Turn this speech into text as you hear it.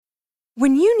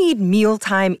When you need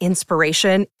mealtime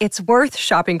inspiration, it's worth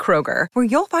shopping Kroger, where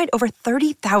you'll find over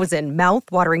 30,000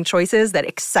 mouth-watering choices that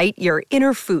excite your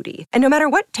inner foodie. And no matter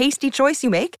what tasty choice you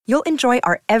make, you'll enjoy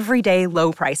our everyday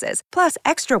low prices, plus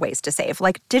extra ways to save,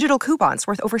 like digital coupons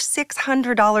worth over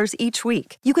 $600 each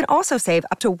week. You can also save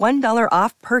up to $1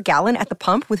 off per gallon at the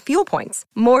pump with fuel points.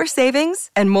 More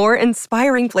savings and more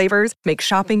inspiring flavors make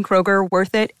shopping Kroger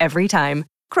worth it every time.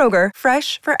 Kroger,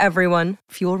 fresh for everyone.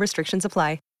 Fuel restrictions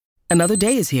apply. Another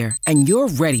day is here, and you're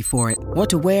ready for it. What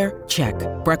to wear? Check.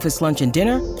 Breakfast, lunch, and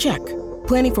dinner? Check.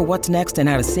 Planning for what's next and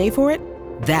how to save for it?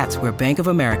 That's where Bank of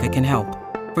America can help.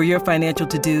 For your financial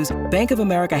to-dos, Bank of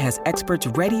America has experts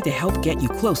ready to help get you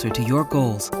closer to your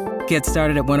goals. Get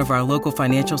started at one of our local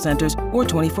financial centers or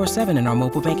 24/7 in our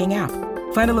mobile banking app.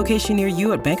 Find a location near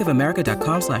you at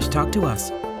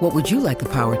bankofamerica.com/talktous. What would you like the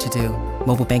power to do?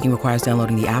 Mobile banking requires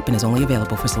downloading the app and is only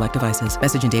available for select devices.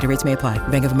 Message and data rates may apply.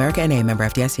 Bank of America N.A., member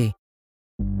FDIC.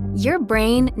 Your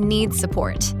brain needs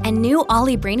support, and new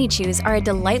Ollie Brainy Chews are a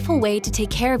delightful way to take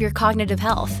care of your cognitive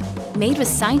health. Made with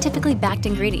scientifically backed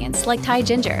ingredients like Thai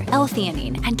ginger,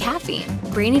 L-theanine, and caffeine,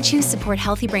 Brainy Chews support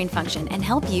healthy brain function and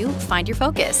help you find your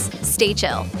focus, stay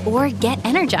chill, or get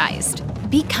energized.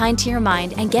 Be kind to your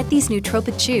mind and get these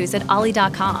nootropic chews at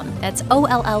ollie.com. That's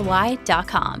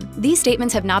OLLY.com. These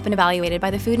statements have not been evaluated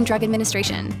by the Food and Drug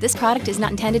Administration. This product is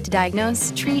not intended to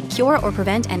diagnose, treat, cure, or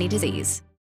prevent any disease.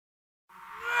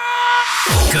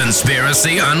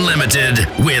 Conspiracy Unlimited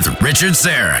with Richard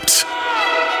Syrett.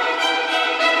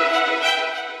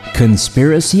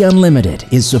 Conspiracy Unlimited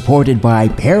is supported by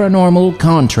Paranormal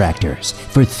Contractors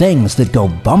for things that go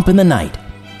bump in the night.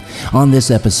 On this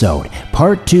episode,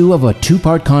 part 2 of a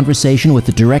 2-part conversation with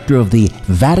the director of the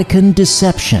Vatican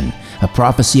Deception, A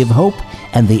Prophecy of Hope,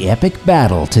 and the epic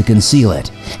battle to conceal it.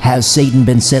 Has Satan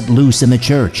been set loose in the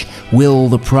church? Will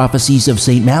the prophecies of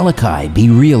St. Malachi be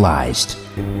realized?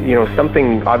 You know,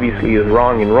 something obviously is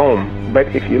wrong in Rome, but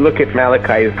if you look at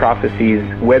Malachi's prophecies,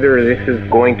 whether this is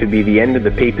going to be the end of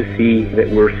the papacy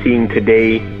that we're seeing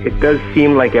today, it does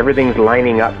seem like everything's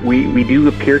lining up. We do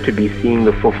appear to be seeing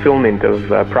the fulfillment of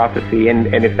prophecy, and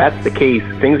if that's the case,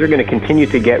 things are going to continue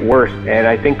to get worse, and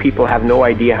I think people have no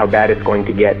idea how bad it's going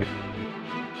to get.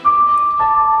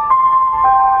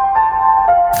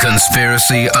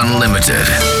 Conspiracy Unlimited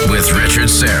with Richard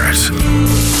Syrett.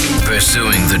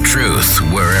 Pursuing the truth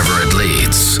wherever it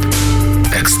leads.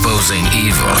 Exposing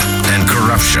evil and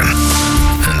corruption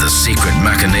and the secret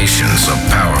machinations of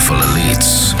powerful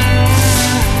elites.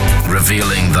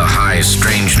 Revealing the high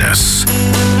strangeness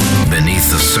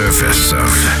beneath the surface of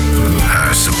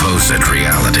our supposed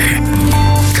reality.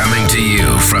 Coming to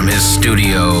you from his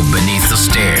studio beneath the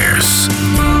stairs.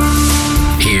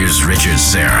 Here's Richard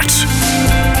Syrett.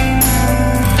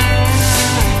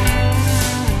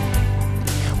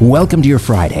 Welcome to your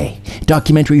Friday.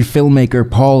 Documentary filmmaker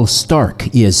Paul Stark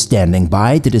is standing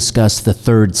by to discuss the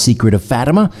third secret of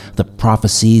Fatima, the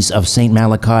prophecies of St.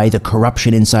 Malachi, the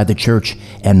corruption inside the church,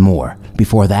 and more.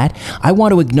 Before that, I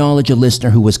want to acknowledge a listener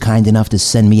who was kind enough to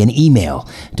send me an email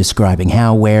describing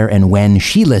how, where, and when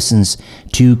she listens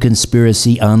to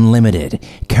Conspiracy Unlimited.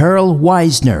 Carol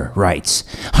Weisner writes,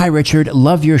 "Hi Richard,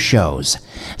 love your shows.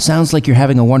 Sounds like you're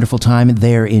having a wonderful time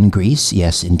there in Greece."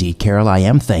 Yes, indeed, Carol, I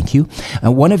am, thank you.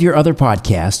 One of your other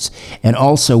podcasts, and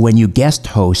also when you guest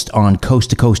host on Coast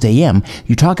to Coast AM,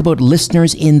 you talk about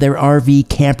listeners in their RV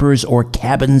campers or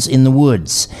cabins in the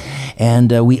woods.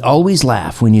 And we always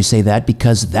laugh when you say that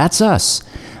because that's us.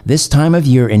 This time of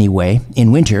year anyway.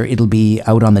 In winter, it'll be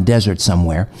out on the desert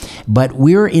somewhere. But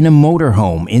we're in a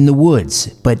motorhome in the woods,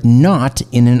 but not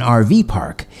in an RV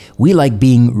park. We like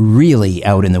being really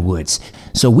out in the woods.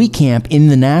 So we camp in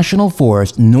the National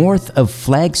Forest north of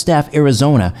Flagstaff,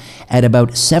 Arizona at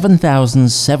about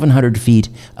 7,700 feet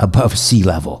above sea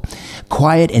level.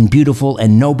 Quiet and beautiful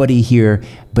and nobody here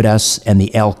but us and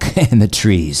the elk and the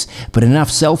trees. But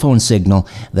enough cell phone signal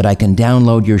that I can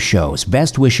download your shows.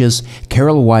 Best wishes,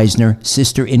 Carol Weisner,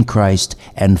 sister in Christ,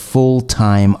 and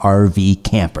full-time RV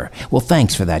camper. Well,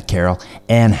 thanks for that, Carol,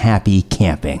 and happy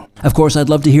camping. Of course, I'd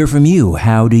love to hear from you.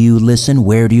 How do you listen?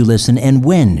 Where do you listen? And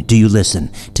when do you listen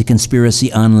to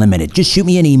Conspiracy Unlimited? Just shoot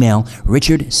me an email,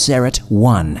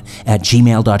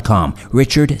 richardsyrett1@gmail.com.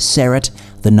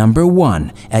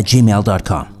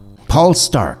 richardsyrett1@gmail.com. Paul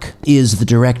Stark is the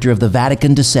director of the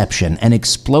Vatican Deception, an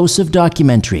explosive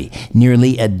documentary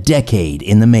nearly a decade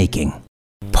in the making.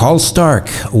 Paul Stark,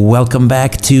 welcome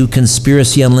back to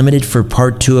Conspiracy Unlimited for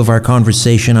part 2 of our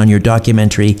conversation on your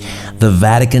documentary, The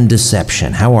Vatican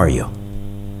Deception. How are you?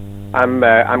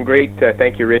 I'm great.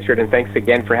 Thank you, Richard, and thanks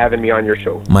again for having me on your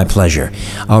show. My pleasure.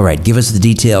 All right, give us the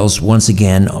details once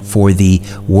again for the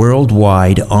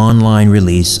worldwide online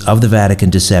release of The Vatican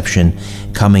Deception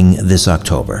coming this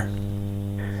October.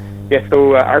 Yes,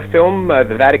 so our film,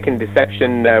 The Vatican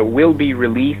Deception, will be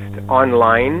released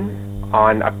online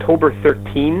on October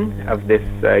 13 of this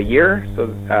year. So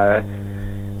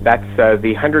that's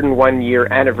the 101-year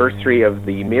anniversary of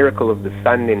the miracle of the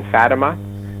sun in Fatima.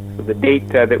 So the date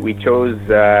that we chose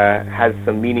has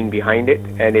some meaning behind it,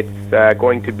 and it's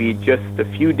going to be just a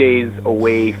few days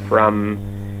away from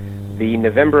the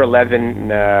November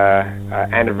 11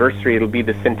 anniversary. It'll be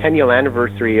the centennial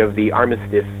anniversary of the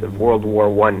armistice of World War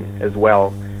I as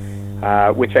well,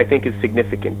 which I think is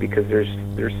significant because there's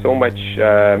so much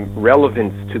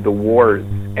relevance to the wars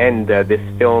and this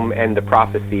film and the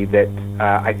prophecy that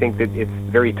I think that it's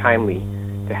very timely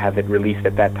to have it released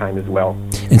at that time as well.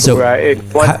 And so,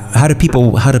 how do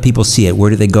people see it? Where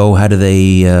do they go? How do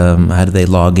they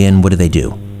log in? What do they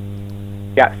do?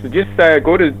 Yeah, so just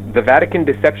go to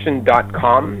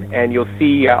thevaticandeception.com and you'll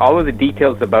see all of the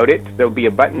details about it. There'll be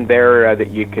a button there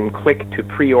that you can click to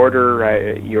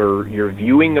pre-order your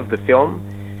viewing of the film.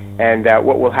 And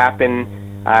what will happen,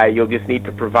 you'll just need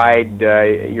to provide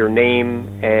your name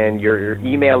and your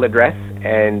email address,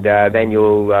 and then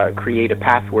you'll create a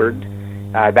password.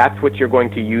 That's what you're going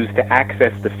to use to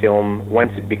access the film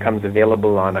once it becomes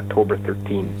available on October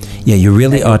 13. Yeah, you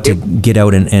really ought to get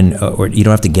out or you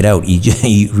don't have to get out. You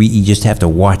just have to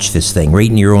watch this thing right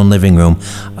in your own living room.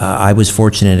 I was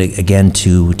fortunate again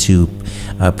to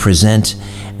present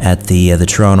at the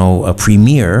Toronto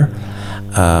premiere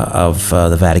of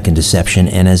The Vatican Deception,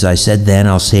 and as I said then,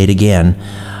 I'll say it again,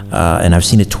 and I've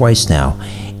seen it twice now.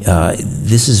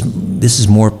 This is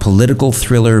more political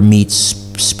thriller meets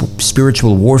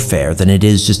spiritual warfare than it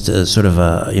is just a sort of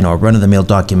a run-of-the-mill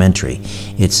documentary.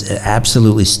 It's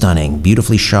absolutely stunning,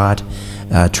 beautifully shot,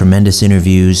 tremendous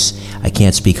interviews. I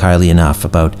can't speak highly enough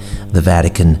about The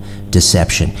Vatican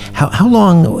Deception. How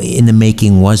long in the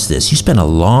making was this? You spent a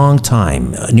long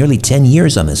time, nearly 10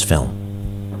 years on this film.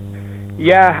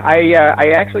 Yeah,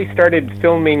 I actually started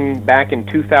filming back in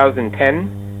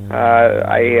 2010.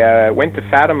 I went to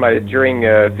Fatima during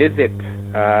a visit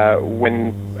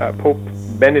when Pope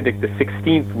Benedict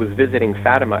XVI was visiting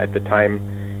Fatima at the time,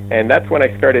 and that's when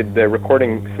I started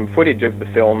recording some footage of the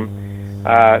film.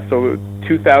 So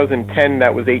 2010,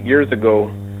 that was 8 years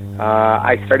ago,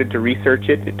 I started to research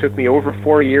it. It took me over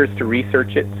 4 years to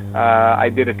research it. I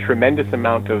did a tremendous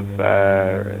amount of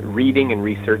reading and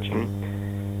researching,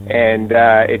 and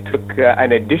it took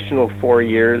an additional 4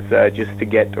 years just to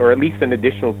get, or at least an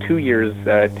additional 2 years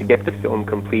to get the film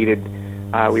completed.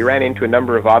 We ran into a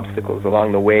number of obstacles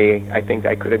along the way. I think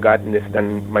I could have gotten this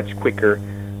done much quicker,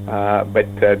 but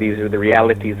these are the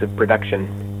realities of production.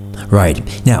 Right.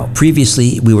 Now,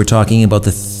 previously we were talking about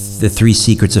the three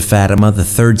secrets of Fatima. The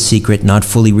third secret, not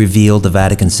fully revealed. The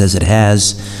Vatican says it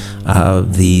has.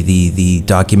 The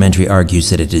documentary argues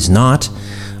that it is not.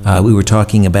 We were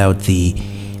talking about the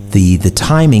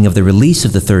timing of the release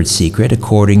of the third secret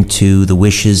according to the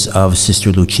wishes of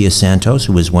Sister Lucia Santos,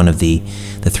 who was one of the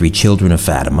three children of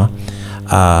Fatima.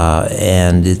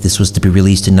 And this was to be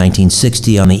released in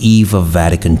 1960 on the eve of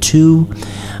Vatican II.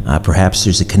 Perhaps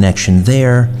there's a connection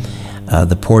there.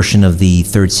 The portion of the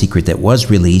third secret that was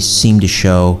released seemed to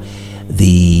show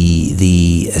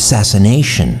the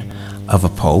assassination of a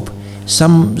pope.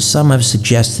 Some have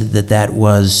suggested that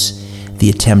was the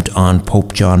attempt on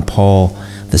Pope John Paul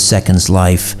II's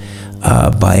life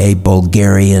by a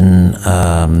Bulgarian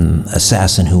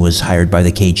assassin who was hired by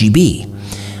the KGB.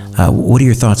 What are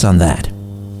your thoughts on that?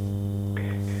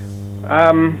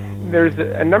 There's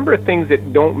a number of things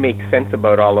that don't make sense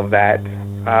about all of that.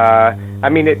 I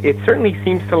mean, it certainly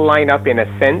seems to line up in a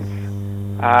sense,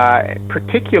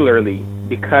 particularly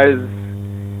because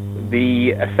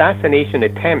the assassination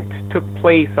attempt took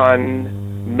place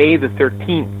on May the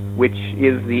 13th, which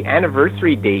is the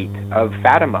anniversary date of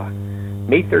Fatima.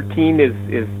 May 13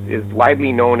 is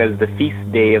widely known as the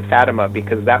feast day of Fatima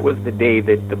because that was the day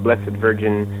that the Blessed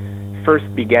Virgin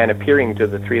first began appearing to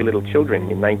the three little children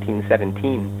in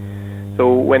 1917.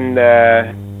 So when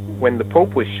the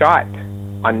Pope was shot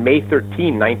on May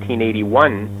 13,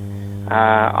 1981,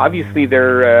 obviously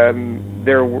there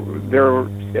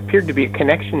appeared to be a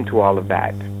connection to all of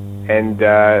that. And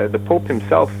the Pope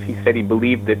himself, he said he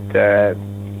believed that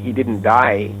he didn't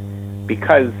die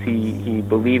because he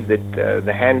believed that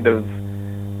the hand of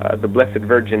the Blessed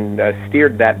Virgin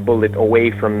steered that bullet away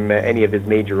from any of his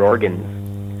major organs.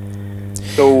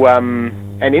 So,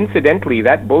 and incidentally,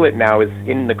 that bullet now is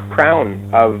in the crown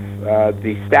of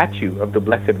the statue of the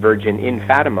Blessed Virgin in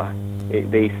Fatima,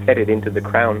 they set it into the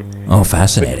crown. Oh,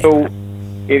 fascinating. So,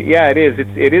 it is.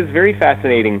 It is very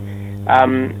fascinating.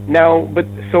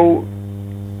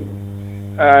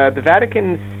 The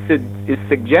Vatican is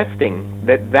suggesting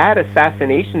that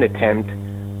assassination attempt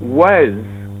was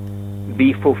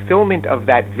the fulfillment of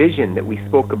that vision that we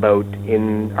spoke about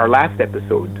in our last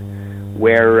episode,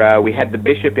 where we had the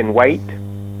bishop in white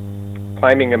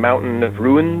climbing a mountain of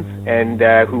ruins and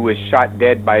who was shot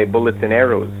dead by bullets and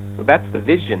arrows. So that's the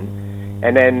vision.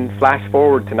 And then flash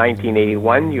forward to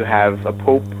 1981, you have a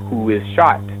pope who is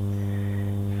shot.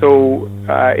 So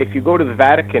if you go to the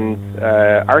Vatican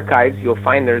archives, you'll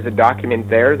find there's a document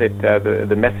there that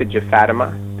the Message of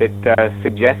Fatima that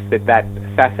suggests that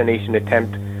assassination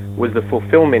attempt was the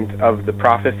fulfillment of the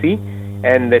prophecy,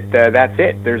 and that's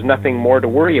it. There's nothing more to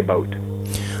worry about.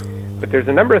 But there's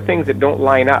a number of things that don't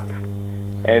line up.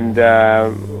 And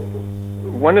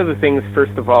one of the things,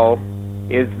 first of all,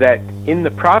 is that in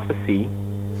the prophecy,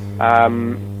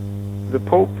 the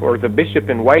Pope or the Bishop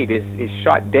in white is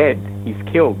shot dead. He's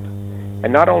killed.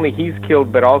 And not only he's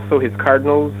killed, but also his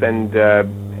cardinals and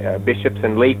bishops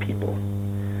and lay people.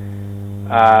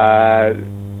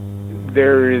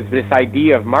 There is this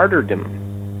idea of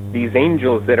martyrdom, these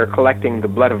angels that are collecting the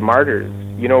blood of martyrs.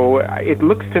 You know, it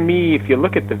looks to me, if you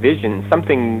look at the vision,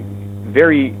 something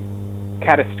very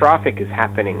catastrophic is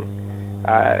happening.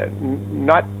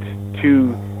 Not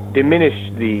to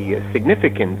diminish the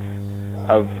significance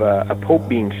of a pope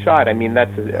being shot. I mean,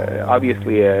 that's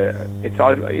obviously it's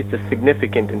a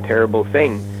significant and terrible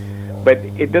thing, but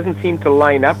it doesn't seem to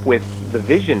line up with the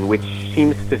vision, which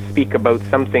seems to speak about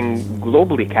something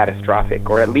globally catastrophic,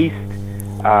 or at least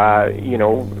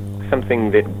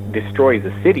something that destroys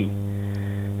a city.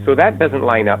 So that doesn't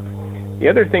line up. The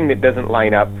other thing that doesn't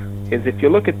line up is if you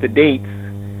look at the dates.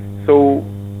 So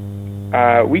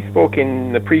we spoke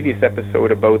in the previous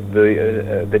episode about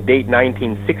the date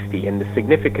 1960 and the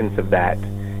significance of that,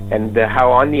 and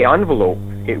how on the envelope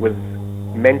it was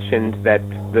mentioned that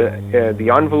the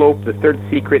envelope, the third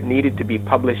secret, needed to be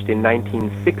published in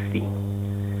 1960.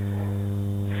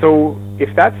 So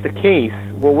if that's the case,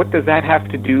 well, what does that have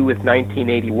to do with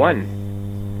 1981?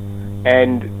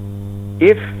 And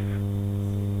if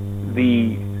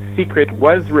the secret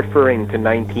was referring to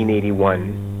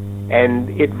 1981, and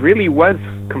it really was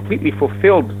completely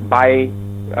fulfilled by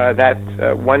that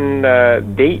one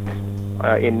date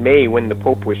in May when the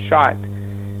Pope was shot,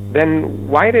 then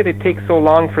why did it take so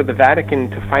long for the Vatican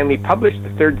to finally publish the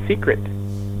third secret?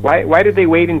 Why did they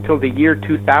wait until the year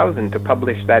 2000 to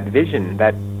publish that vision,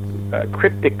 that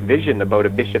cryptic vision about a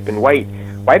bishop in white?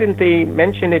 Why didn't they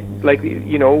mention it,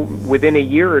 within a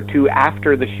year or two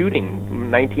after the shooting,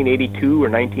 1982 or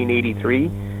 1983?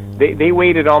 They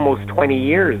waited almost 20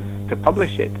 years to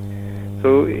publish it.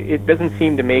 So it doesn't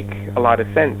seem to make a lot of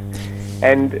sense.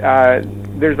 And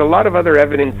there's a lot of other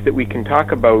evidence that we can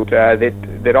talk about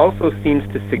that also seems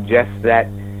to suggest that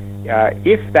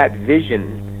if that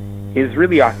vision is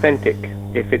really authentic,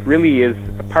 if it really is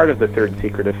a part of the third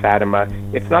secret of Fatima,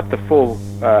 it's not the full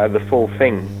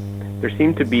thing. There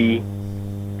seemed to be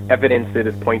evidence that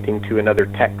is pointing to another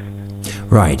text.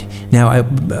 Right. Now,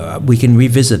 we can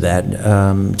revisit that,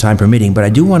 time permitting, but I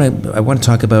want to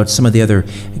talk about some of the other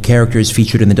characters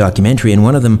featured in the documentary, and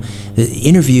one of them, the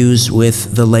interviews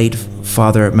with the late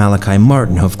Father Malachi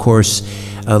Martin, who, of course,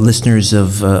 listeners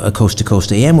of Coast to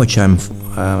Coast AM, which I'm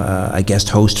a guest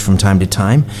host from time to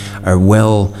time, are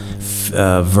well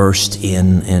versed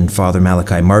in Father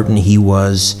Malachi Martin. He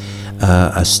was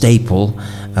a staple,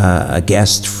 a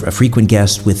frequent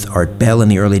guest with Art Bell in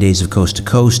the early days of Coast to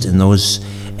Coast, and those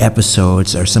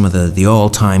episodes are some of the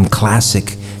all-time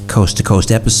classic Coast to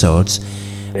Coast episodes.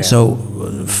 Yeah. So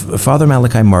Father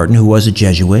Malachi Martin, who was a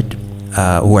Jesuit,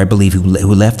 who I believe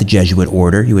who left the Jesuit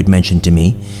order, you had mentioned to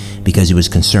me, because he was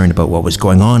concerned about what was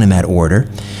going on in that order.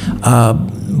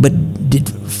 But did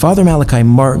Father Malachi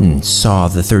Martin saw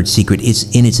the third secret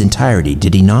in its entirety,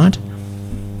 did he not?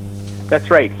 That's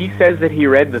right. He says that he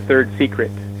read the third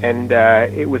secret, and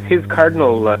it was his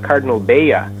Cardinal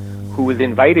Bea, who was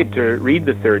invited to read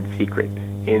the third secret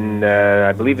in,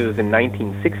 I believe it was in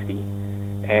 1960,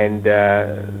 and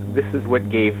this is what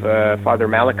gave Father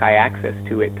Malachi access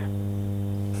to it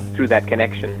through that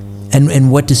connection.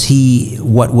 And what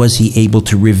was he able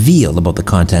to reveal about the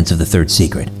contents of the third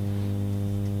secret?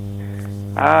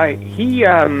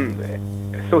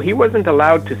 So he wasn't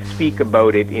allowed to speak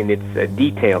about it in its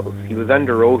details. He was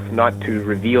under oath not to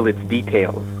reveal its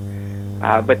details.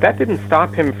 But that didn't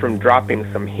stop him from dropping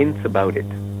some hints about it.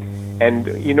 And,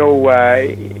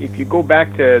 if you go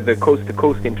back to the Coast to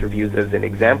Coast interviews as an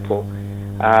example,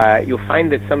 you'll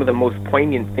find that some of the most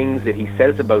poignant things that he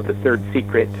says about the third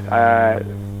secret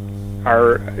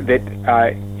are that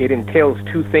it entails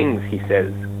two things, he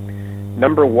says.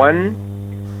 Number one,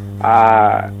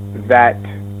 that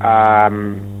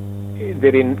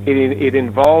it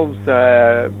involves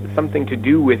something to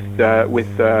do with a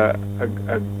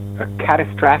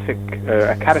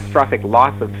catastrophic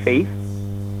loss of faith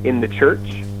in the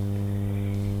church,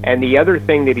 and the other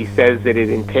thing that he says that it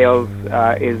entails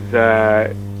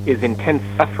is intense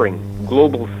suffering,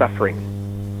 global suffering.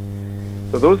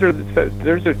 So those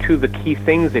are two of the key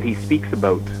things that he speaks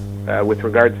about with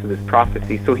regards to this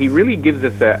prophecy. So he really gives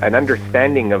us an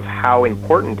understanding of how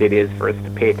important it is for us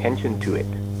to pay attention to it.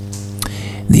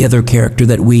 The other character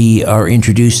that we are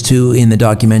introduced to in the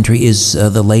documentary is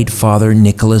the late Father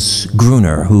Nicholas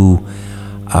Gruner, who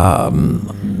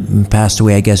passed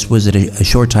away, I guess, was it a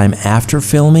short time after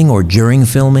filming or during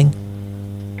filming?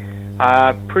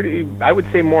 I would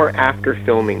say more after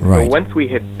filming. Right. So once we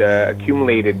had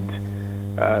accumulated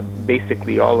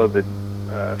basically all of the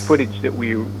footage that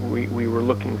we were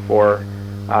looking for,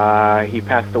 he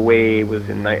passed away. It was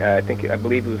in I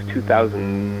believe it was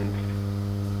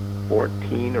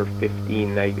 2014 or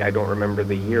 15. I don't remember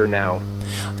the year now.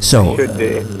 So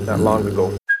not long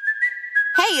ago.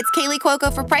 Hey, it's Kaylee Cuoco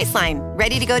for Priceline.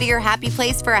 Ready to go to your happy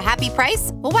place for a happy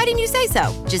price? Well, why didn't you say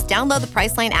so? Just download the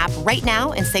Priceline app right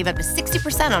now and save up to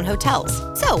 60% on hotels.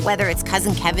 So whether it's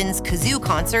Cousin Kevin's Kazoo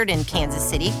Concert in Kansas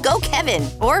City, go Kevin,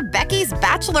 or Becky's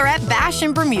Bachelorette Bash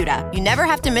in Bermuda, you never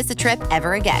have to miss a trip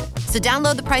ever again. So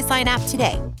download the Priceline app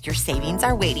today. Your savings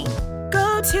are waiting.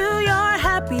 Go to your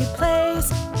happy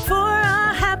place for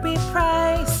a happy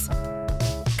price.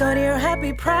 Go to your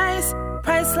happy price,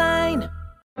 Priceline.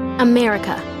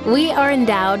 America. We are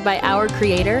endowed by our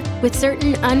Creator with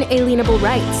certain unalienable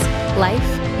rights: life,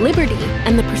 liberty,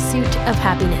 and the pursuit of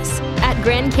happiness. At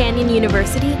Grand Canyon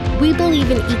University, we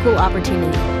believe in equal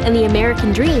opportunity, and the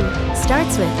American dream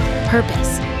starts with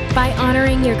purpose. By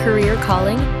honoring your career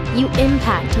calling, you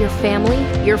impact your family,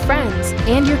 your friends,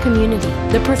 and your community.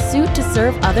 The pursuit to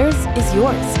serve others is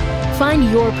yours. Find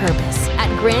your purpose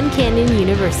at Grand Canyon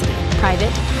University.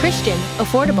 Private, Christian,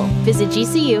 affordable. Visit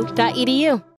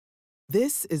gcu.edu.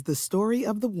 This is the story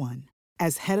of the one.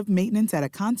 As head of maintenance at a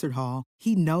concert hall,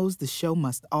 he knows the show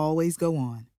must always go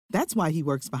on. That's why he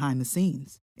works behind the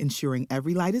scenes, ensuring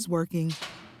every light is working,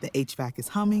 the HVAC is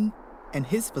humming, and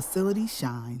his facility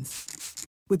shines.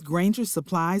 With Grainger's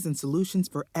supplies and solutions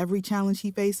for every challenge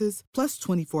he faces, plus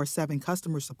 24/7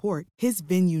 customer support, his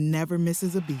venue never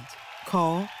misses a beat.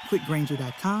 Call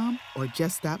quickgrainger.com or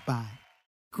just stop by.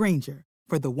 Grainger,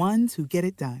 for the ones who get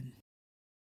it done.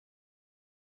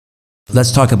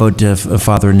 let's talk about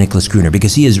Father Nicholas Gruner,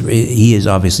 because he is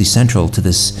obviously central to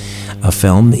this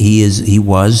film. He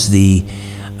was the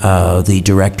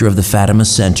director of the Fatima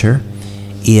Center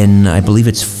in, I believe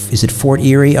is it Fort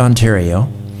Erie,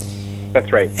 Ontario?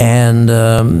 That's right. And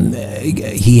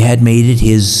he had made it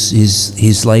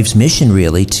his life's mission,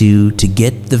 really, to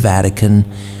get the Vatican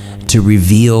to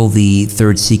reveal the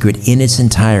Third Secret in its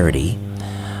entirety.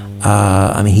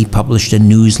 I mean, he published a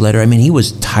newsletter. I mean, he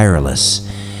was tireless.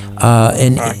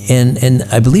 And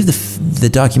I believe the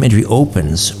documentary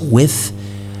opens with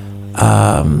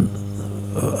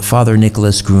Father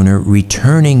Nicholas Gruner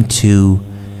returning to.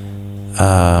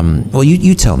 Well,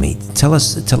 you tell me. Tell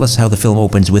us how the film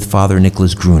opens with Father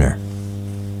Nicholas Gruner.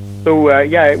 So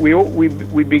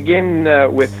we begin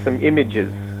with some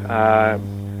images.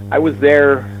 I was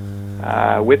there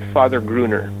with Father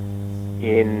Gruner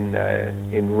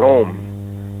in Rome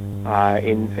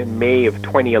in May of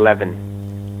 2011,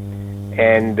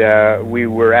 and we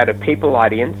were at a papal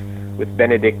audience with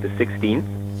Benedict XVI,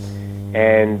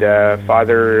 and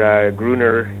Father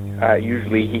Gruner.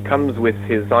 Usually he comes with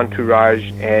his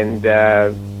entourage and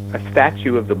a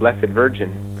statue of the Blessed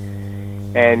Virgin.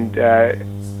 And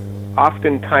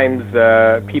oftentimes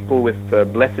people with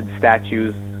blessed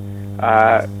statues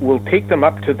will take them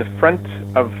up to the front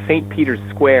of St. Peter's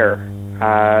Square,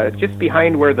 just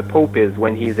behind where the Pope is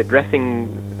when he's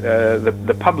addressing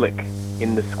the public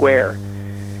in the square.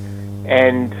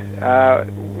 And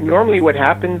normally what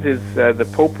happens is the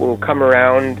Pope will come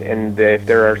around, and if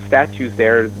there are statues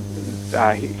there,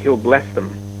 he'll bless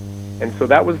them. And so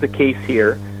that was the case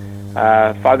here.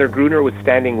 Father Gruner was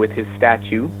standing with his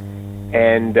statue,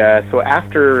 and so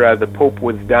after the Pope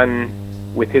was done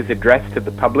with his address to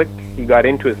the public, he got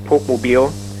into his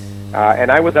Pope-mobile,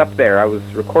 and I was up there. I was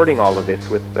recording all of this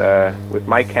with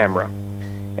my camera.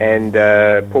 And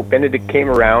Pope Benedict came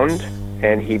around,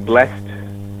 and he blessed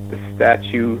the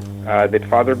statue that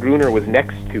Father Gruner was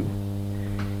next to.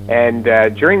 And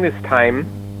during this time,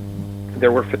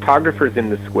 there were photographers in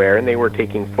the square, and they were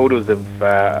taking photos of,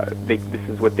 this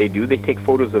is what they do, they take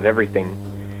photos of everything.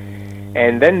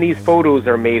 And then these photos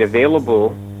are made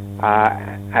available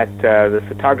at the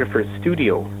photographer's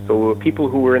studio. So people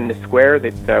who were in the square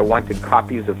that wanted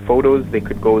copies of photos, they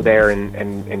could go there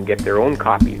and get their own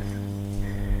copies.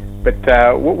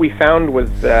 But what we found was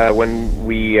when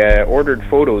we ordered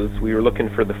photos, we were looking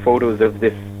for the photos of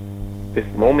this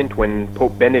moment when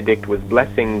Pope Benedict was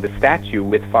blessing the statue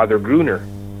with Father Gruner.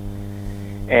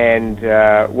 And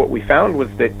what we found was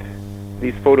that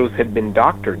these photos had been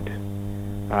doctored.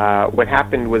 What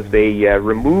happened was they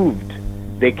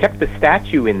kept the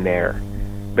statue in there,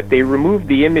 but they removed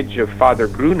the image of Father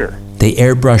Gruner. They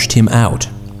airbrushed him out.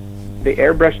 They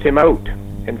airbrushed him out.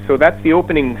 And so that's the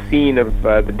opening scene of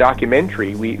the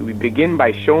documentary. We begin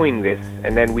by showing this,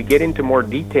 and then we get into more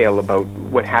detail about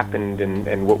what happened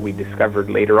and what we discovered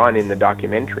later on in the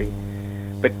documentary.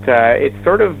 But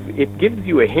it gives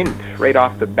you a hint right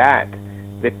off the bat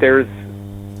that there's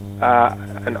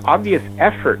an obvious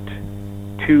effort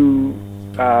to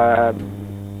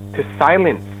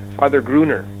silence Father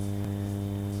Gruner.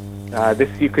 This,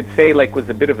 you could say, was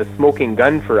a bit of a smoking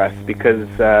gun for us, because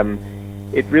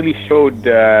it really showed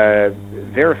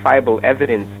verifiable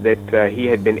evidence that he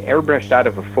had been airbrushed out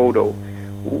of a photo.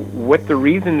 What the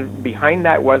reason behind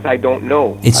that was, I don't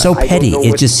know. It's so petty.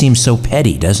 It just seems so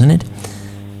petty, doesn't it?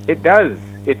 It does.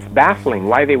 It's baffling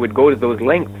why they would go to those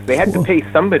lengths. They had to pay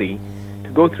somebody to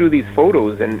go through these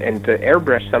photos and to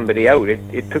airbrush somebody out.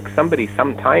 It took somebody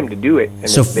some time to do it, and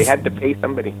so they had to pay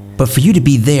somebody. But for you to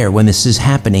be there when this is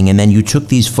happening, and then you took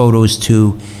these photos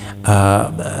to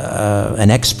an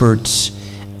expert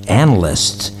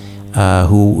analyst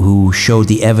who showed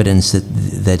the evidence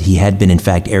that he had been in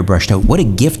fact airbrushed out. What a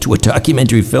gift to a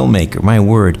documentary filmmaker, my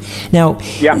word. Now,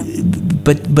 yeah.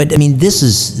 But I mean, this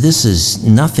is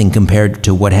nothing compared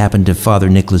to what happened to Father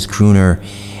Nicholas Gruner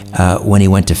when he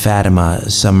went to Fatima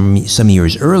some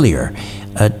years earlier.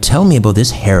 Tell me about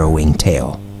this harrowing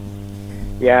tale.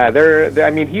 Yeah, I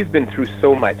mean, he's been through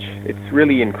so much. It's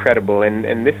really incredible,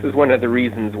 and this is one of the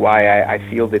reasons why I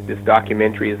feel that this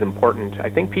documentary is important. I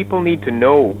think people need to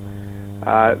know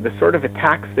the sort of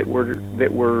attacks that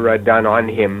were done on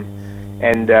him,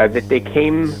 and that they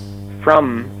came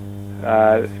from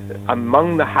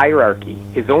among the hierarchy,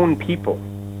 his own people.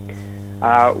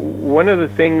 One of the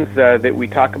things that we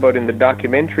talk about in the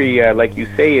documentary, like you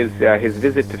say, is his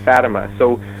visit to Fatima.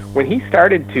 So when he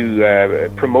started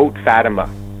to promote Fatima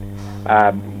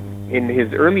in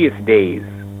his earliest days,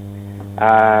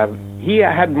 he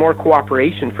had more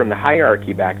cooperation from the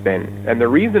hierarchy back then. And the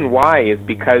reason why is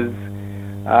because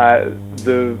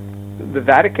the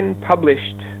Vatican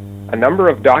published a number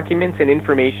of documents and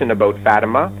information about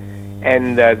Fatima,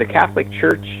 and the Catholic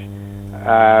Church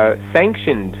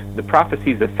sanctioned the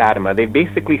prophecies of Fatima. They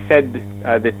basically said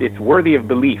that it's worthy of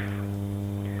belief.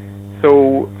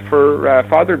 So for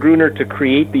Father Gruner to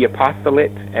create the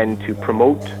apostolate and to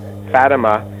promote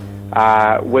Fatima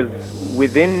was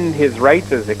within his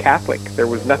rights as a Catholic. There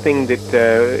was nothing that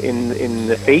in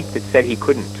the faith that said he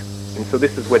couldn't. And so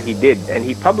this is what he did. And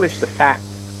he published the facts.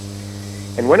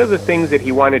 And one of the things that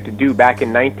he wanted to do back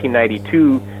in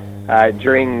 1992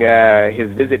 during his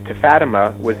visit to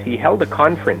Fatima was he held a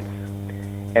conference.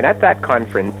 And at that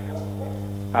conference,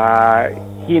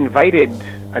 he invited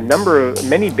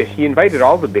he invited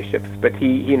all the bishops, but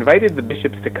he invited the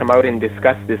bishops to come out and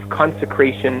discuss this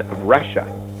consecration of Russia.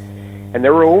 And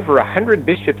there were over 100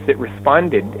 bishops that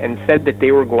responded and said that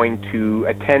they were going to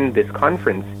attend this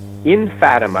conference in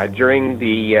Fatima during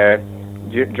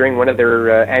during one of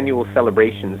their annual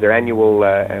celebrations, their annual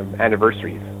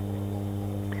anniversaries.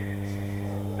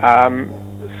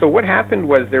 So what happened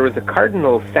was there was a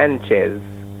Cardinal Sanchez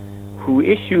who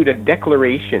issued a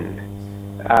declaration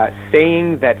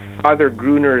saying that Father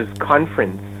Gruner's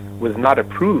conference was not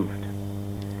approved.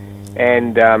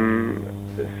 And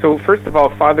so first of all,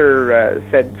 Father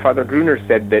Gruner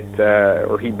said that,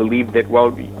 or he believed that,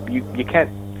 well, you can't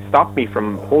stop me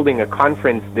from holding a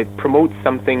conference that promotes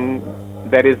something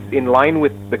that is in line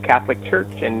with the Catholic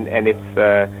Church, and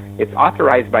it's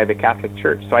authorized by the Catholic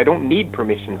Church, so I don't need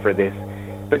permission for this.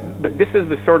 But this is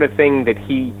the sort of thing that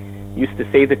he used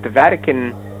to say that the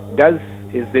Vatican does,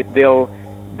 is that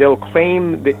they'll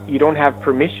claim that you don't have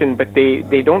permission, but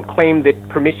they don't claim that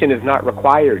permission is not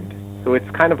required. So it's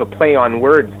kind of a play on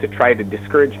words to try to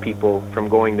discourage people from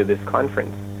going to this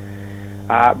conference.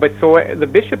 But so the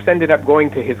bishops ended up going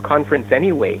to his conference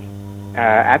anyway,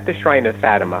 at the Shrine of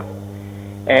Fatima.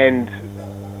 And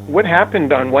what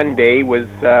happened on one day was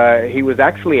he was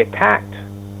actually attacked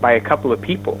by a couple of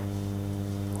people.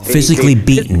 Physically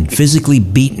beaten.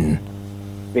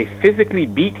 They physically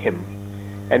beat him.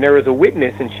 And there was a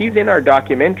witness, and she's in our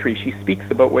documentary. She speaks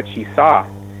about what she saw.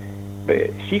 But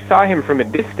she saw him from a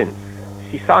distance,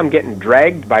 she saw him getting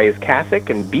dragged by his cassock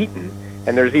and beaten,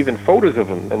 and there's even photos of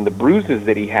him and the bruises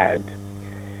that he had.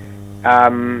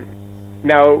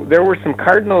 Now, there were some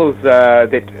cardinals without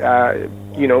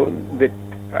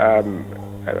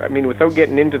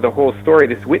getting into the whole story,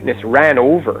 this witness ran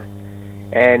over,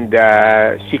 and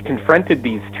she confronted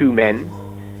these two men,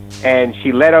 and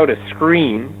she let out a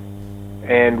scream.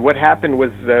 And what happened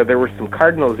was there were some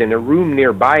cardinals in a room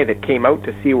nearby that came out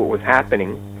to see what was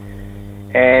happening.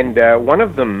 And one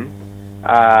of them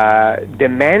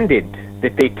demanded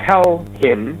that they tell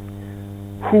him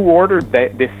who ordered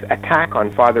this attack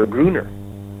on Father Gruner.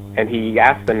 And he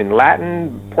asked them in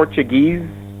Latin, Portuguese.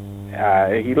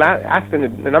 He asked in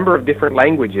a number of different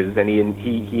languages, and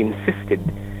he insisted.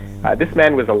 This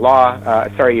man was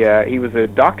he was a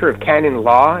doctor of canon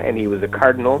law, and he was a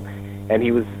cardinal, and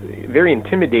he was very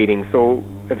intimidating. So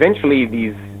eventually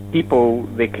these people,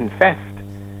 they confessed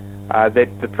that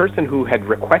the person who had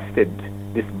requested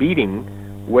this beating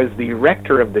was the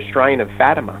rector of the Shrine of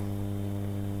Fatima.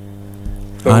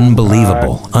 So,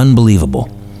 Unbelievable.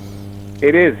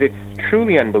 It is. It's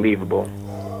truly unbelievable.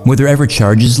 Were there ever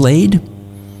charges laid?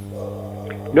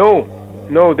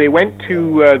 No, they went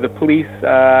to the police.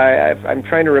 I'm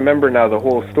trying to remember now the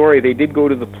whole story. They did go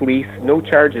to the police. No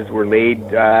charges were laid.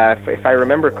 If I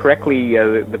remember correctly,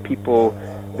 the people,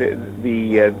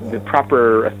 the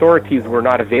proper authorities were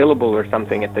not available or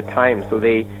something at the time. So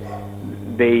they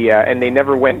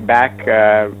never went back.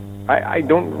 I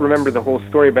don't remember the whole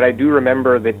story, but I do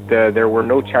remember that there were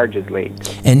no charges laid.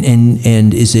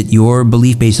 And is it your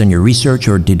belief based on your research,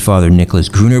 or did Father Nicholas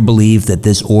Gruner believe that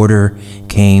this order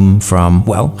came from,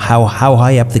 how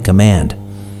high up the command?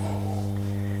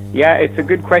 Yeah, it's a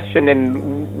good question,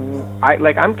 and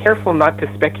I'm careful not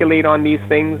to speculate on these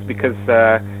things because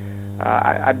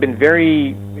I've been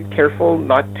very careful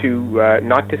not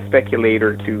to speculate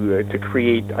or to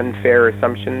create unfair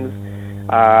assumptions.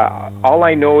 All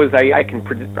I know is I can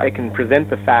present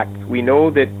the facts. We know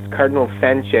that Cardinal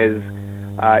Sanchez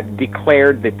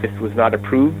declared that this was not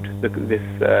approved,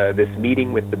 this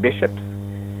meeting with the bishops,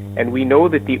 and we know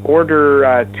that the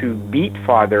order to beat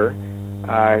Father,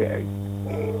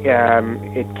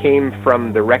 it came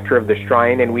from the rector of the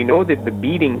shrine, and we know that the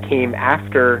beating came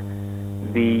after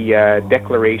the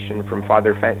declaration from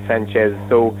Father Sanchez.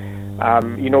 So,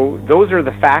 those are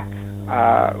the facts.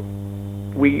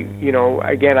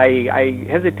 I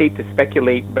hesitate to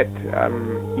speculate, but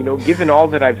given all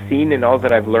that I've seen and all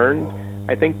that I've learned,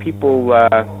 I think people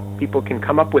can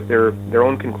come up with their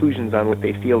own conclusions on what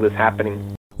they feel is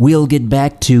happening. We'll get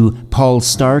back to Paul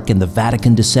Stark and the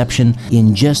Vatican deception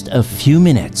in just a few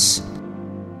minutes.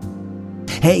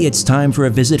 Hey, it's time for a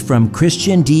visit from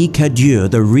Christian D. Cadieux,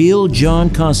 the real John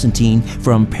Constantine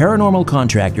from Paranormal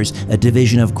Contractors, a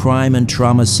division of crime and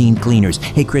trauma scene cleaners.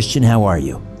 Hey, Christian, how are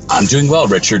you? I'm doing well,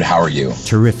 Richard. How are you?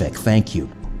 Terrific, thank you.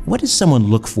 What does someone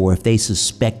look for if they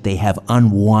suspect they have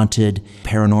unwanted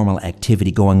paranormal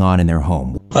activity going on in their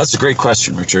home? That's a great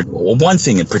question, Richard. Well, one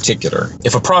thing in particular,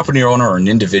 if a property owner or an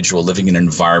individual living in an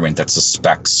environment that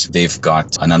suspects they've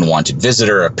got an unwanted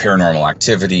visitor, a paranormal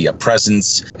activity, a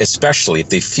presence, especially if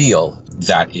they feel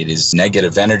that it is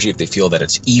negative energy, if they feel that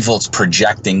it's evil, it's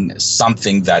projecting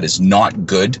something that is not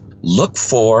good, look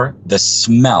for the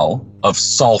smell of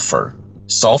sulfur.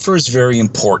 Sulfur is very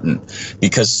important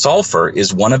because sulfur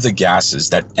is one of the gases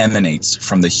that emanates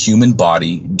from the human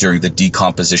body during the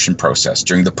decomposition process,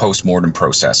 during the post-mortem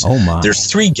process. Oh my. There's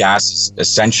three gases,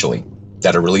 essentially,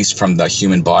 that are released from the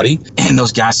human body, and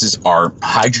those gases are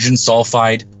hydrogen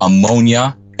sulfide,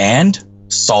 ammonia, and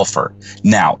sulfur.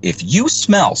 Now, if you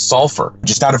smell sulfur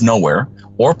just out of nowhere,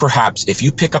 or perhaps if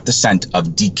you pick up the scent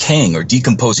of decaying or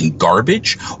decomposing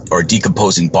garbage or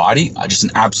decomposing body, just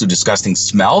an absolute disgusting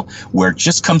smell where it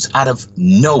just comes out of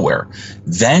nowhere,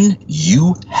 then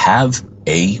you have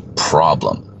a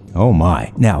problem. Oh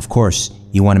my. Now, of course,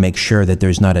 you want to make sure that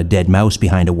there's not a dead mouse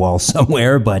behind a wall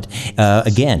somewhere, but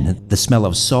again, the smell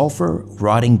of sulfur,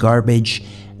 rotting garbage,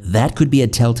 that could be a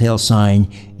telltale sign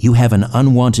you have an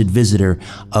unwanted visitor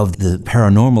of the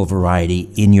paranormal variety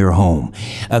in your home.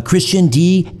 Christian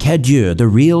D. Cadieux, the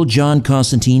real John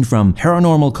Constantine from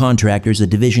Paranormal Contractors, a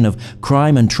division of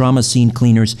crime and trauma scene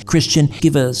cleaners. Christian,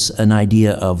 give us an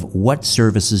idea of what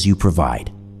services you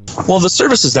provide. Well, the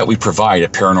services that we provide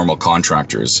at Paranormal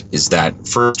Contractors is that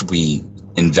first we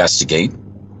investigate,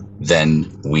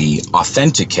 then we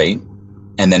authenticate,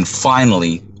 and then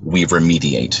finally we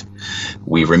remediate.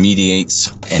 We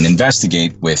remediate and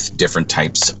investigate with different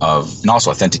types of, and also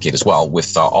authenticate as well,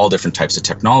 with all different types of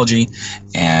technology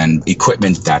and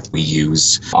equipment that we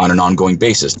use on an ongoing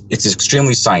basis. It's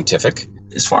extremely scientific.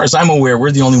 As far as I'm aware,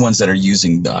 we're the only ones that are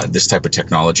using this type of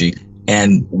technology.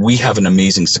 And we have an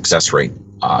amazing success rate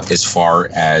as far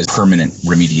as permanent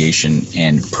remediation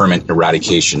and permanent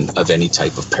eradication of any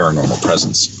type of paranormal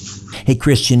presence. Hey,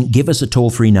 Christian, give us a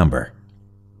toll-free number.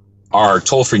 Our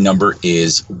toll-free number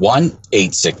is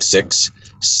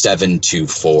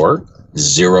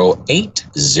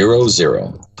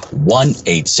 1-866-724-0800.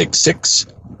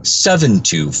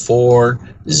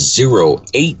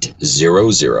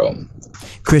 1-866-724-0800.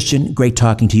 Christian, great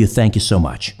talking to you. Thank you so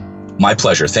much. My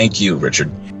pleasure. Thank you,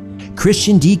 Richard.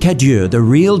 Christian D. Cadieux, the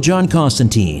real John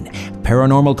Constantine.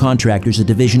 Paranormal Contractors, a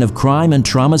division of crime and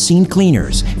trauma scene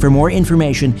cleaners. For more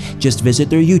information, just visit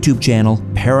their YouTube channel,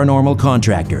 Paranormal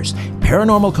Contractors.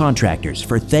 Paranormal Contractors,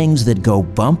 for things that go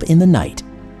bump in the night.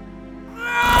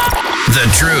 The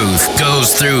truth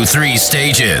goes through 3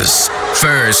 stages.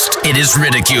 First, it is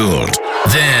ridiculed.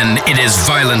 Then, it is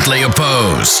violently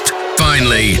opposed.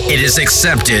 Finally, it is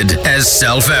accepted as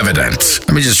self-evident.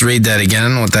 Let me just read that again. I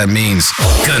don't know what that means.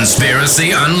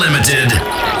 Conspiracy Unlimited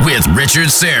with Richard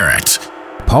Syrett.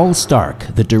 Paul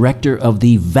Stark, the director of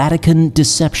the Vatican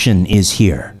Deception, is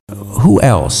here. Who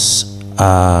else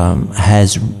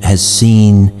has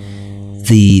seen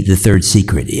the Third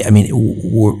Secret? I mean,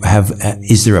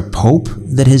 is there a pope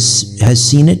that has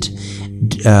seen it?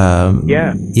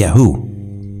 Yeah. Yeah. Who?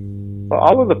 Well,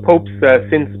 all of the popes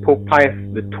since Pope Pius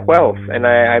XII, and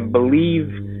I believe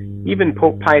even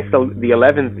Pope Pius XI,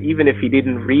 even if he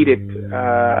didn't read it,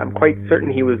 I'm quite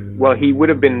certain he would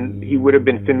have been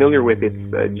familiar with its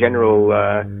general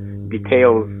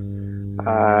details,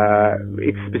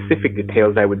 its specific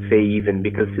details, I would say, even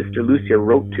because Sister Lucia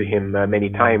wrote to him many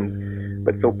times.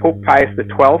 But so Pope Pius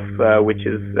XII, which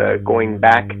is going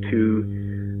back to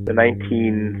the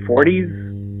 1940s.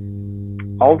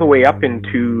 all the way up to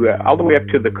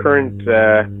the current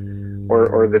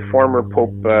or the former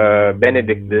Pope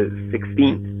Benedict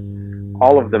XVI.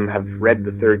 All of them have read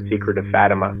the Third Secret of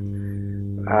Fatima.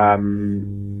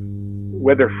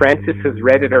 Whether Francis has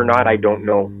read it or not, I don't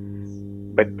know.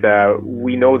 But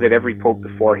we know that every pope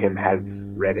before him has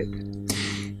read it.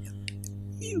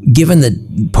 Given that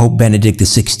Pope Benedict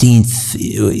XVI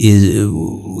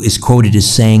is quoted as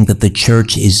saying that the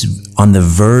church is on the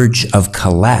verge of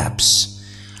collapse,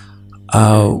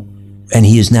 and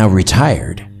he is now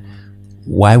retired,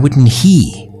 why wouldn't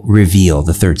he reveal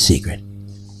the third secret?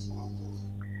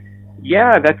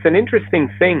 Yeah, that's an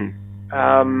interesting thing.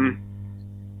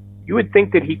 You would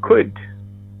think that he could.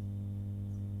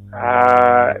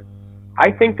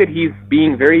 I think that he's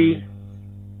being very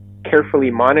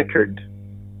carefully monitored.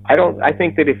 I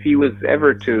think that if he was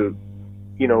ever to,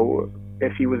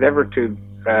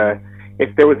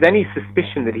 if there was any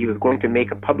suspicion that he was going to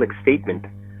make a public statement,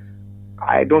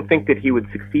 I don't think that he would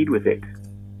succeed with it.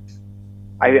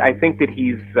 I think that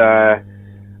he's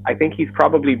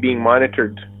probably being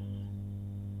monitored.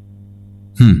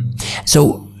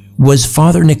 So was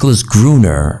Father Nicholas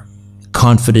Gruner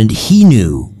confident he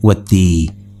knew what the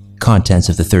contents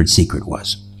of the third secret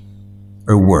was,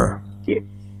 or were?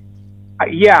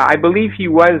 Yeah, I believe he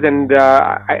was, and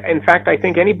in fact, I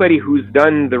think anybody who's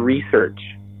done the research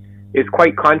is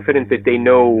quite confident that they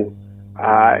know,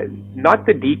 not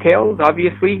the details,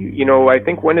 obviously. I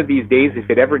think one of these days, if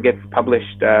it ever gets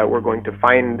published, we're going to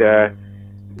find,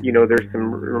 there's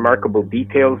some remarkable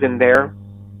details in there.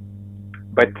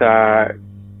 But I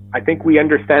think we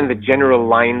understand the general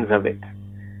lines of it.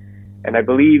 And I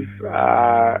believe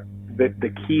that the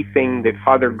key thing that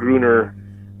Father Gruner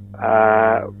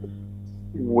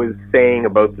was saying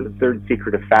about the third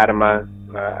secret of Fatima,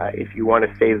 if you want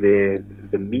to say the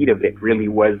meat of it, really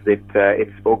was that it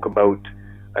spoke about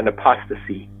an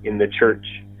apostasy in the church.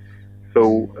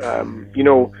 So,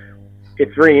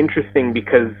 it's very interesting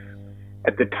because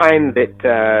at the time that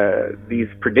these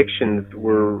predictions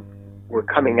were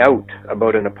coming out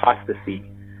about an apostasy,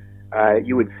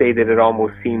 you would say that it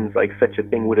almost seems like such a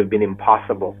thing would have been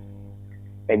impossible.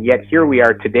 And yet here we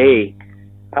are today,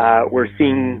 we're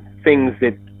seeing things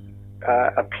that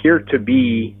appear to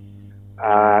be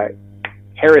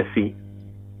heresy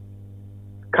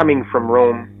coming from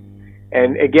Rome.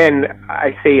 And again,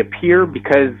 I say appear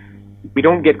because we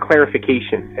don't get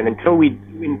clarification. And until we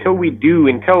do,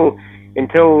 it's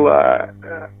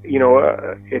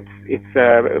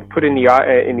put in the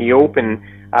open.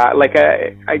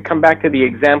 I come back to the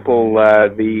example,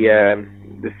 the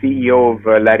CEO of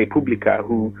La Repubblica,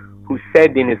 who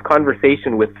said in his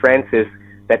conversation with Francis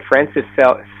that Francis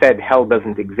said hell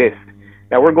doesn't exist.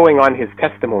 Now we're going on his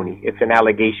testimony. It's an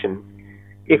allegation.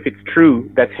 If it's true,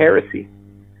 that's heresy.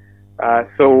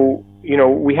 So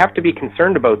we have to be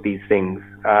concerned about these things.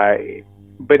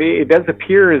 But it does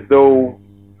appear as though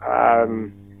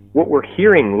what we're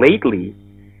hearing lately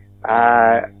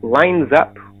lines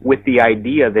up with the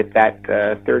idea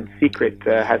that third secret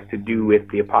has to do with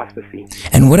the apostasy.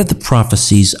 And what are the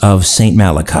prophecies of Saint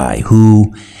Malachi,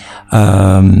 who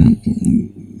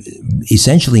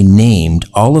essentially named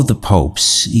all of the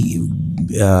popes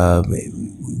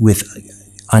with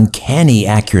uncanny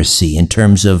accuracy in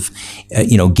terms of,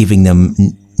 giving them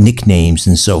nicknames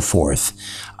and so forth.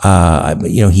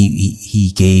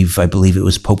 He gave, I believe it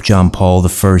was Pope John Paul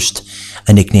I,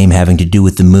 a nickname having to do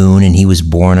with the moon, and he was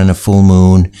born on a full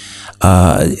moon.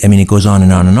 It goes on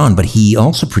and on and on. But he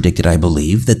also predicted, I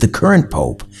believe, that the current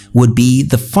pope would be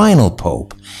the final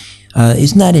pope.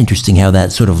 Isn't that interesting how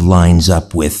that sort of lines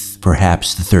up with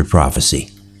perhaps the third prophecy?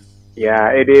 Yeah,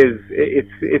 it is.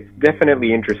 It's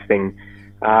definitely interesting,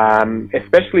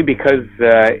 especially because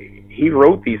he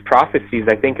wrote these prophecies,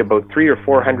 I think, about 300 or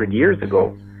 400 years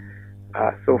ago.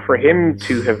 So for him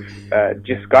to have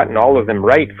just gotten all of them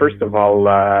right, first of all,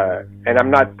 and I'm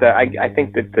not, I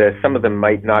think that some of them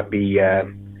might not be,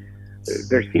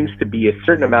 there seems to be a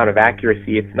certain amount of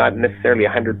accuracy. It's not necessarily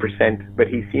 100%, but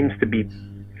he seems to be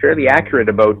fairly accurate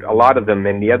about a lot of them.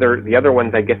 And the other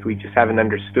ones, I guess we just haven't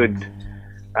understood,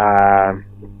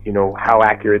 how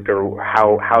accurate or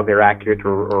how they're accurate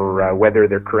or whether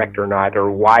they're correct or not,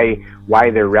 or why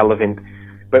they're relevant.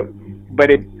 But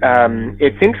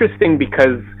it's interesting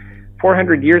because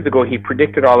 400 years ago he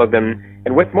predicted all of them,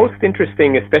 and what's most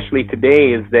interesting, especially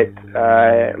today, is that,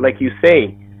 like you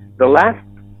say, the last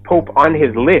pope on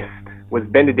his list was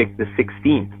Benedict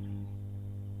XVI.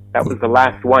 That was the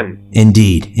last one.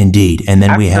 Indeed. And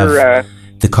then we have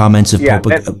the comments of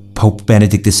Pope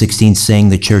Benedict XVI saying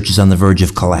the church is on the verge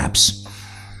of collapse.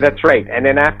 That's right. And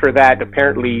then after that,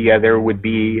 apparently there would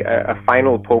be a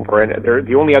final pope, or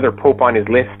the only other pope on his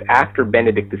list after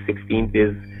Benedict XVI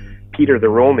is Peter the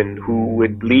Roman, who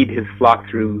would lead his flock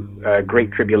through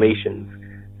great tribulations.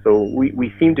 So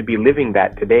we seem to be living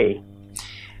that today.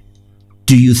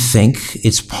 Do you think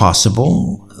it's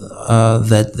possible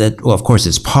well, of course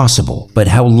it's possible, but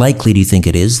how likely do you think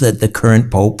it is that the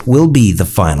current pope will be the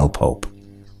final pope?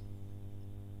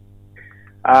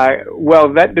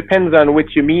 Well, that depends on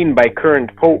what you mean by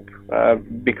current pope,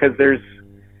 because there's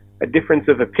a difference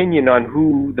of opinion on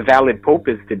who the valid pope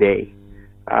is today,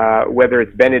 whether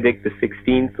it's Benedict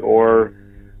XVI or,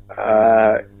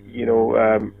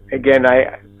 again,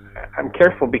 I'm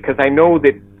careful because I know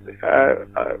that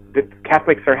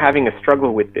Catholics are having a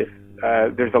struggle with this.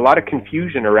 There's a lot of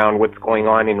confusion around what's going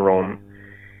on in Rome,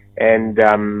 and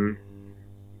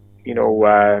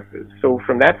so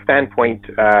from that standpoint,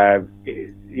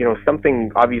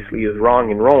 something obviously is wrong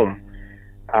in Rome.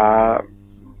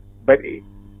 But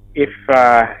if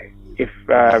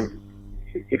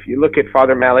you look at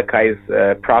Father Malachi's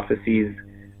prophecies,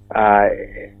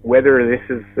 whether this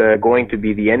is going to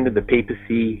be the end of the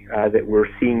papacy that we're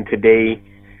seeing today,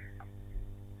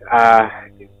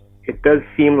 it does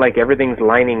seem like everything's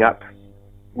lining up.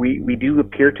 We do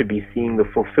appear to be seeing the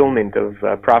fulfillment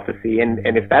of prophecy, and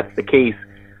if that's the case,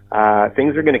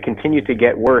 things are going to continue to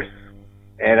get worse,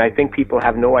 and I think people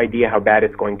have no idea how bad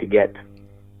it's going to get.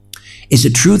 Is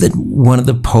it true that one of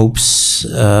the popes,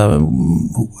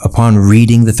 upon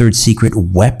reading the third secret,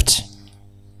 wept?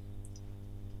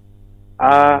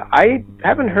 I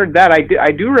haven't heard that.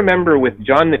 I do remember with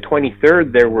John the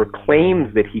 23rd, there were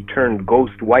claims that he turned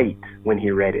ghost white when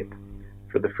he read it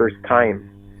for the first time.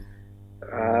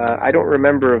 I don't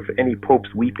remember of any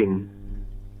popes weeping.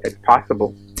 It's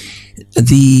possible.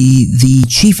 The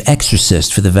chief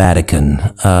exorcist for the Vatican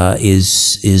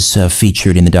is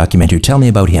featured in the documentary. Tell me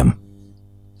about him.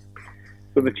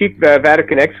 So the chief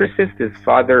Vatican exorcist is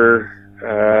Father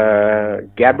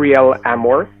Gabriel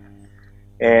Amorth,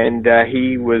 and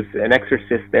he was an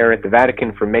exorcist there at the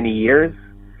Vatican for many years.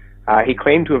 He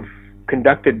claimed to have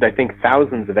conducted, I think,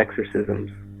 thousands of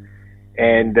exorcisms.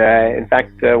 And in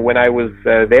fact, when I was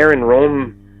there in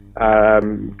Rome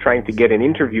trying to get an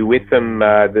interview with him,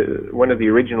 one of the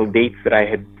original dates that I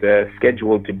had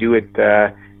scheduled to do it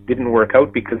didn't work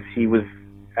out because he was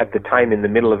at the time in the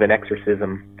middle of an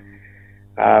exorcism.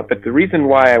 But the reason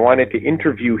why I wanted to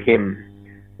interview him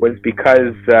was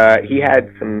because he had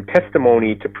some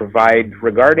testimony to provide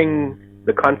regarding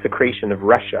the consecration of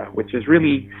Russia, which is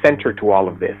really center to all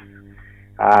of this.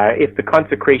 If the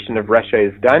consecration of Russia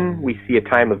is done, we see a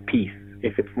time of peace.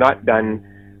 If it's not done,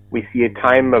 we see a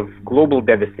time of global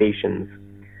devastations.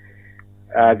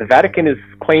 The Vatican is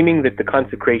claiming that the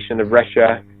consecration of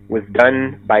Russia was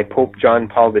done by Pope John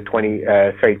Paul II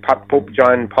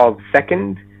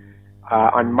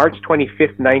on March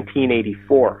 25th,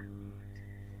 1984.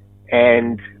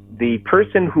 And the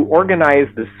person who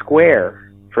organized the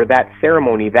square for that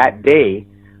ceremony that day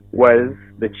was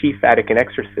the chief Vatican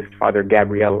exorcist, Father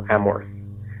Gabriel Amorth.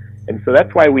 And so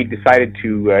that's why we decided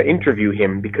to interview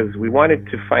him, because we wanted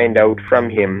to find out from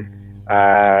him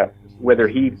whether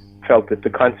he felt that the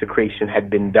consecration had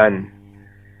been done.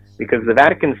 Because the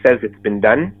Vatican says it's been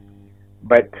done,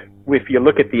 but if you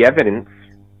look at the evidence,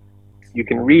 you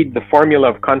can read the formula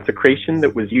of consecration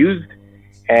that was used,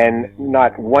 and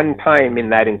not one time in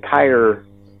that entire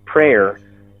prayer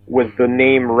was the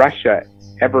name Russia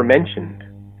ever mentioned.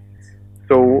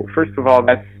 So first of all,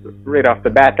 that's right off the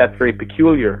bat, that's very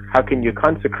peculiar. How can you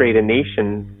consecrate a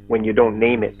nation when you don't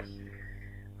name it?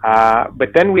 But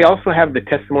then we also have the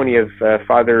testimony of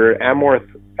Father Amorth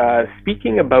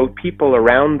speaking about people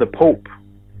around the Pope.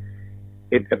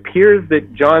 It appears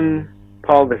that John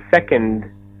Paul II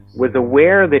was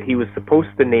aware that he was supposed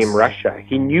to name Russia.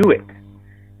 He knew it.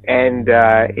 And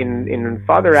in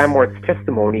Father Amorth's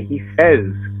testimony, he says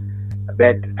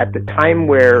that at the time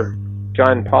where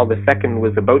John Paul II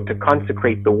was about to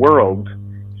consecrate the world,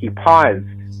 he paused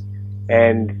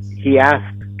and he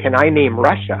asked, "Can I name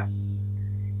Russia?"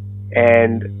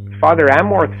 And Father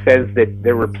Amorth says that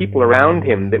there were people around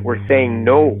him that were saying,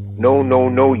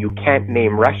 no, you can't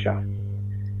name Russia.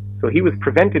 So he was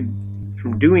prevented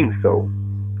from doing so.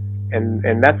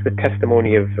 And that's the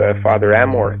testimony of Father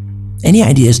Amorth. Any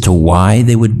idea as to why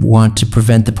they would want to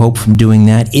prevent the Pope from doing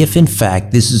that, if in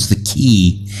fact this is the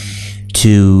key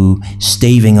to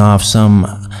staving off some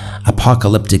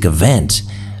apocalyptic event,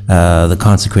 the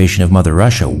consecration of Mother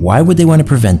Russia? Why would they want to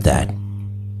prevent that?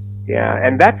 Yeah,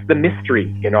 and that's the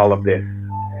mystery in all of this.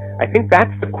 I think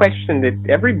that's the question that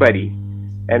everybody,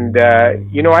 and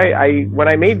I when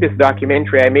I made this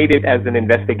documentary, I made it as an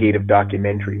investigative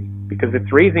documentary because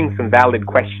it's raising some valid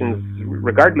questions.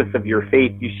 Regardless of your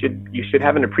faith, you should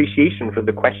have an appreciation for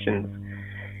the questions,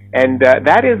 and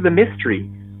that is the mystery.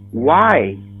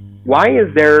 Why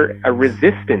is there a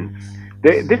resistance?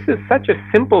 This is such a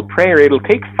simple prayer. It'll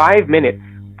take 5 minutes.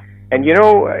 And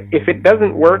if it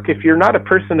doesn't work, if you're not a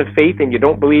person of faith and you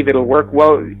don't believe it'll work,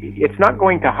 well, it's not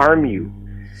going to harm you.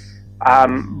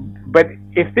 But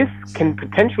if this can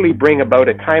potentially bring about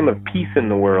a time of peace in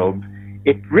the world,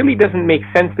 it really doesn't make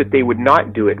sense that they would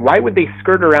not do it. Why would they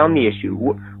skirt around the issue?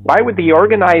 Why would they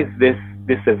organize this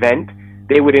event?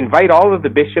 They would invite all of the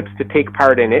bishops to take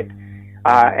part in it,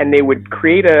 and they would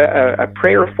create a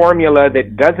prayer formula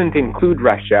that doesn't include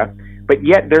Russia, but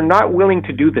yet they're not willing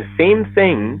to do the same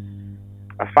thing,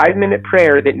 a 5-minute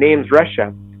prayer that names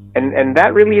Russia. And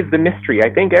that really is the mystery. I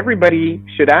think everybody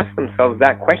should ask themselves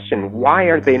that question. Why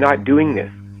are they not doing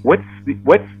this? What's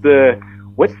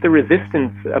the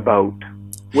resistance about?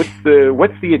 What's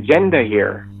the agenda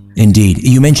here? Indeed.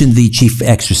 You mentioned the chief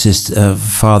exorcist,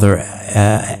 Father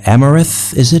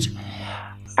Amorth, is it?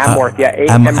 Amorth, yeah.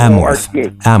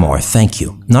 Amorth, thank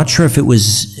you. Not sure if it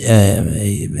was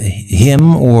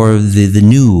him or the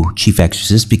new chief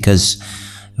exorcist, because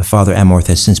Father Amorth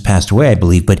has since passed away, I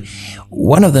believe, but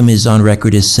one of them is on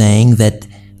record as saying that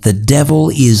the devil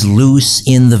is loose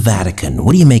in the Vatican.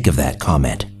 What do you make of that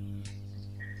comment?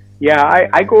 Yeah,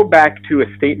 I go back to a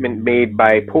statement made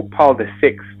by Pope Paul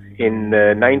VI in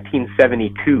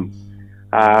 1972.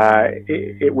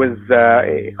 It was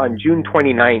on June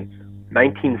 29th,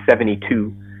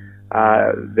 1972,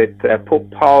 that Pope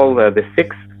Paul VI,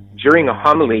 during a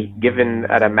homily given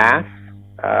at a Mass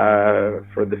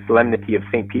for the solemnity of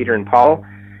St. Peter and Paul,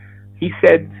 he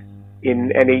said,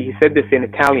 and he said this in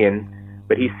Italian,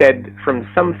 but he said, "From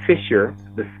some fissure,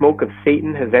 the smoke of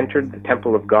Satan has entered the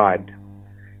temple of God."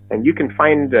 And you can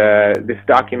find this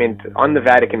document on the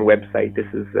Vatican website. This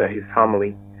is his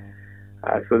homily.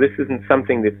 So this isn't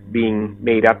something that's being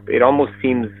made up. It almost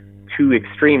seems too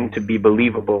extreme to be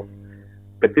believable.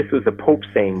 But this was a pope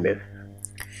saying this.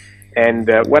 And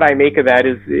what I make of that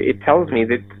is it tells me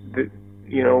that,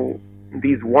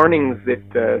 these warnings that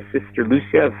Sister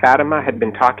Lucia of Fatima had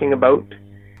been talking about,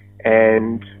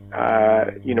 and,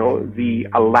 the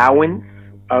allowance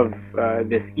of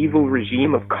this evil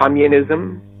regime of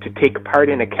communism to take part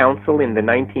in a council in the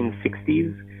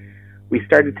 1960s, we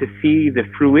started to see the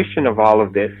fruition of all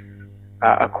of this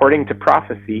according to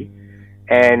prophecy.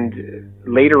 And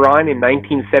later on in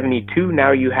 1972,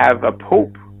 now you have a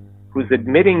pope who's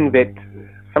admitting that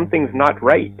something's not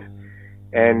right.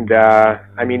 And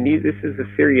this is a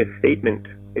serious statement.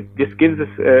 It just gives us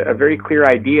a very clear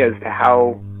idea as to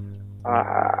how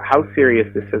serious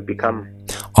this has become.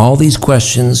 All these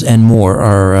questions and more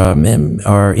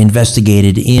are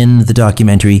investigated in the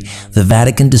documentary The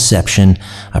Vatican Deception,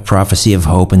 A Prophecy of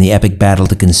Hope and the Epic Battle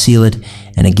to Conceal It.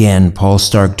 And again, Paul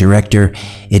Stark, director.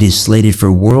 It is slated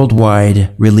for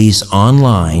worldwide release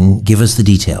online. Give us the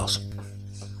details.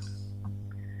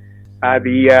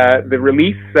 The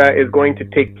release is going to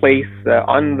take place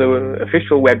on the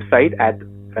official website at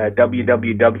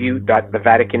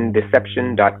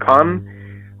www.thevaticandeception.com.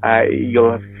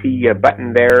 You'll see a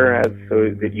button there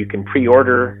so that you can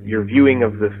pre-order your viewing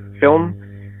of the film.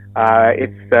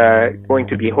 It's going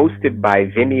to be hosted by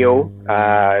Vimeo.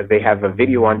 They have a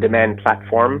video on demand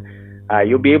platform.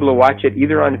 You'll be able to watch it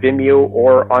either on Vimeo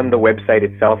or on the website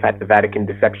itself at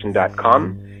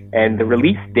thevaticandeception.com. And the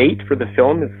release date for the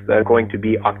film is going to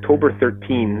be October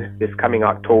 13, this coming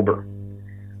October.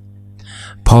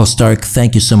 Paul Stark,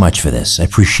 thank you so much for this. I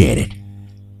appreciate it.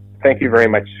 Thank you very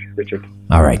much, Richard.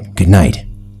 All right, good night.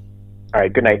 All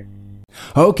right, good night.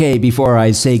 Okay, before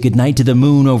I say goodnight to the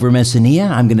moon over Messenia,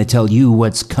 I'm going to tell you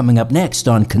what's coming up next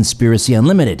on Conspiracy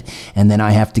Unlimited. And then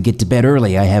I have to get to bed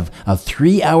early. I have a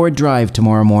 3-hour drive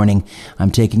tomorrow morning.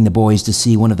 I'm taking the boys to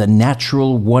see one of the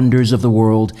natural wonders of the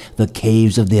world, the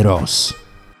Caves of Diros.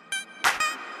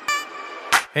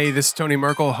 Hey, this is Tony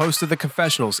Merkel, host of The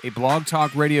Confessionals, a blog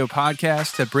talk radio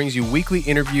podcast that brings you weekly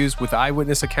interviews with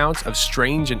eyewitness accounts of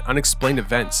strange and unexplained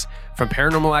events. From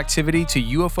paranormal activity to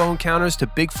UFO encounters to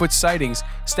Bigfoot sightings,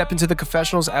 step into The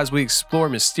Confessionals as we explore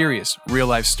mysterious,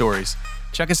 real-life stories.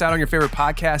 Check us out on your favorite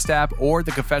podcast app or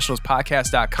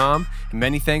theconfessionalspodcast.com. And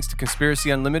many thanks to Conspiracy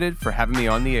Unlimited for having me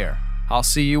on the air. I'll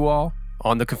see you all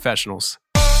on The Confessionals.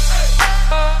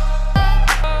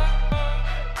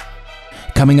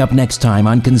 Coming up next time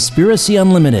on Conspiracy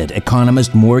Unlimited,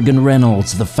 economist Morgan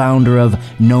Reynolds, the founder of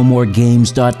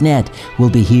NoMoreGames.net, will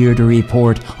be here to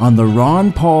report on the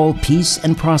Ron Paul Peace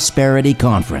and Prosperity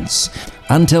Conference.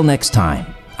 Until next time,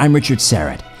 I'm Richard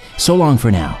Serrett. So long for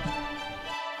now.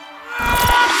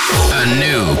 A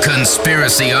new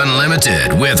Conspiracy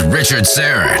Unlimited with Richard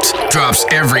Serrett drops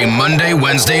every Monday,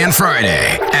 Wednesday, and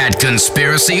Friday at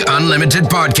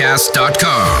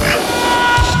conspiracyunlimitedpodcast.com.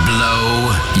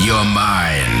 Blow your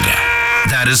mind.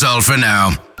 That is all for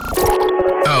now.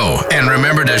 Oh, and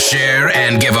remember to share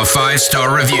and give a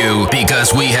 5-star review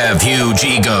because we have huge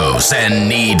egos and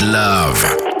need love.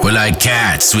 We're like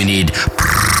cats. We need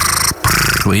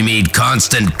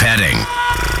constant petting.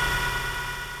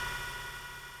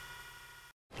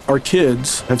 Our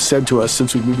kids have said to us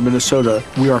since we moved to Minnesota,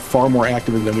 we are far more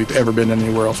active than we've ever been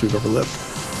anywhere else we've ever lived.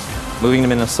 Moving to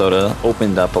Minnesota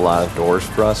opened up a lot of doors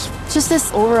for us. Just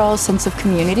this overall sense of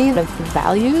community, of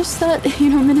values that,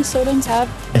 Minnesotans have.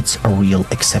 It's a real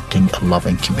accepting,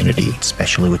 loving community,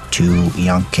 especially with 2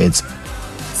 young kids.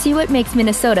 See what makes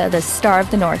Minnesota the star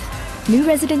of the North. New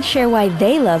residents share why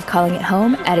they love calling it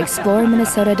home at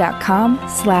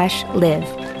exploreminnesota.com/live.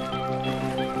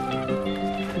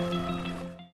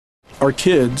 Our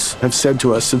kids have said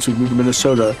to us since we moved to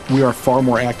Minnesota, we are far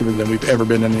more active than we've ever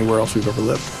been anywhere else we've ever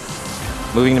lived.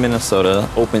 Moving to Minnesota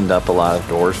opened up a lot of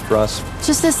doors for us.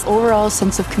 Just this overall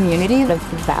sense of community, of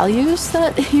values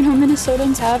that,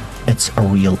 Minnesotans have. It's a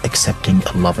real accepting,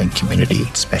 loving community,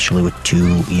 especially with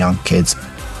 2 young kids.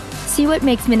 See what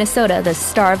makes Minnesota the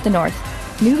star of the North.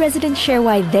 New residents share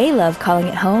why they love calling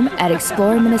it home at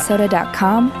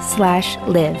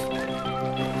exploreminnesota.com/live.